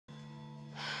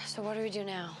So what do we do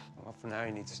now? Well, for now,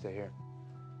 you need to stay here.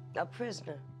 A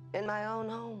prisoner in my own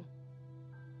home?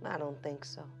 I don't think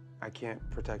so. I can't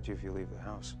protect you if you leave the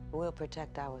house. We'll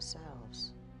protect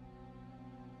ourselves.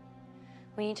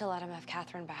 We need to let him have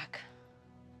Katherine back.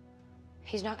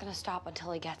 He's not gonna stop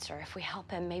until he gets her. If we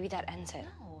help him, maybe that ends it.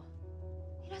 No.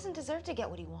 He doesn't deserve to get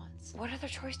what he wants. What other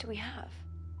choice do we have?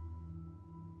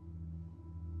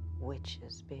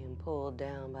 Witches being pulled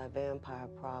down by vampire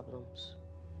problems.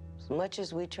 As much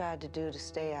as we tried to do to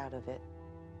stay out of it.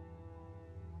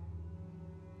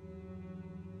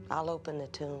 I'll open the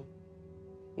tomb.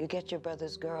 You get your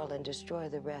brother's girl and destroy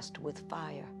the rest with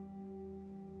fire.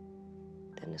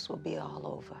 Then this will be all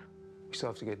over. We still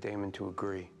have to get Damon to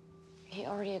agree. He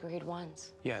already agreed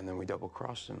once. Yeah, and then we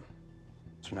double-crossed him.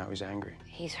 So now he's angry.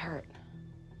 He's hurt.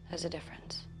 There's a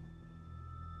difference.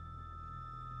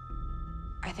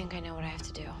 I think I know what I have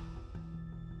to do.